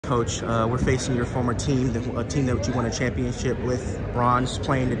Coach. We're facing your former team, a team that you won a championship with. Bron's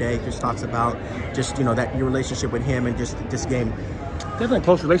playing today. Just talks about just, you know, that your relationship with him and just this game. Definitely a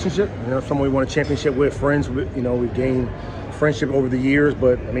close relationship. You know, someone we won a championship with, friends. You know, we've gained friendship over the years.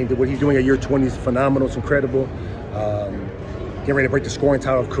 But I mean, what he's doing at year 20 is phenomenal. It's incredible. Getting ready to break the scoring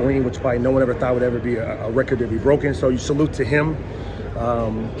title of Kareem, which probably no one ever thought would ever be a record to be broken. So you salute to him.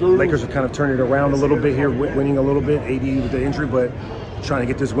 Lakers are kind of turning it around a little bit here, winning a little bit. AD with the injury, but trying to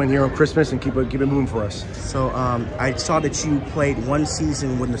get this win here on Christmas and keep it moving for us. So I saw that you played one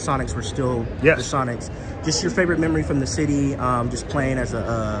season when the Sonics were still the Sonics. Just your favorite memory from the city, just playing as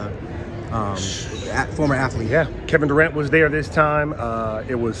a former athlete. Yeah, Kevin Durant was there this time. I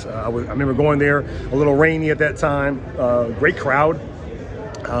remember going there, a little rainy at that time. Great crowd.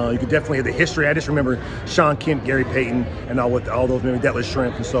 You could definitely hear the history. I just remember Sean Kemp, Gary Payton, and all those maybe Dudley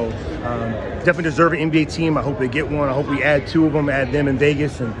Shrimp. And so definitely deserve an NBA team. I hope they get one. I hope we add two of them, add them in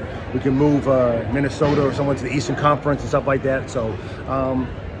Vegas, and we can move Minnesota or someone to the Eastern Conference and stuff like that. So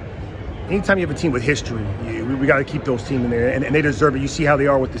anytime you have a team with history, we got to keep those teams in there, and they deserve it. You see how they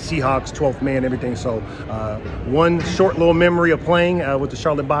are with the Seahawks, 12th man, everything. So one short little memory of playing with the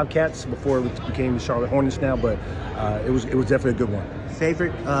Charlotte Bobcats before it became the Charlotte Hornets now, but it was definitely a good one.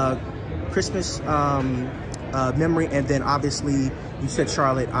 Favorite Christmas memory, and then obviously you said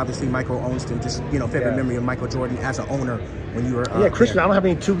Charlotte, obviously Michael Owenston, just, you know, favorite memory of Michael Jordan as an owner when you were Christmas. I don't have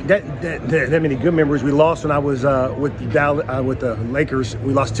any that many good memories. We lost when I was with the Lakers.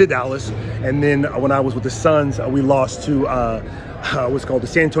 We lost to Dallas, and then when I was with the Suns, we lost to what's called the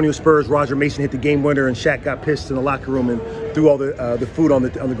San Antonio Spurs. Roger Mason hit the game winner, and Shaq got pissed in the locker room and threw all the food on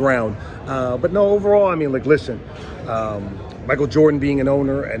the ground. But no, overall, I mean, like, listen. Michael Jordan being an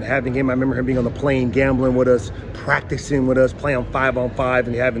owner and having him, I remember him being on the plane, gambling with us, practicing with us, playing 5-on-5,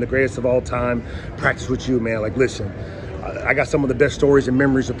 and having the greatest of all time practice with you, man. Like, listen, I got some of the best stories and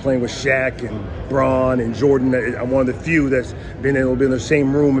memories of playing with Shaq and Bron and Jordan. I'm one of the few that's been able to be in the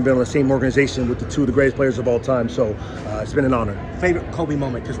same room and been on the same organization with the two of the greatest players of all time. So it's been an honor. Favorite Kobe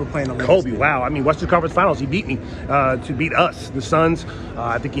moment, because we're playing the Kobe, wow. I mean, Western Conference Finals, he beat me to beat us, the Suns.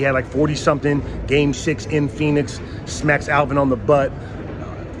 I think he had like 40-something. Game 6 in Phoenix, smacks Alvin on the butt.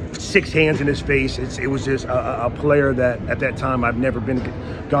 6 hands in his face. It was just a player that at that time I've never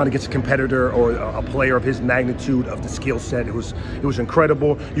gone against a competitor or a player of his magnitude, of the skill set. It was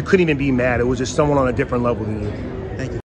incredible. You couldn't even be mad. It was just someone on a different level than you. Thank you.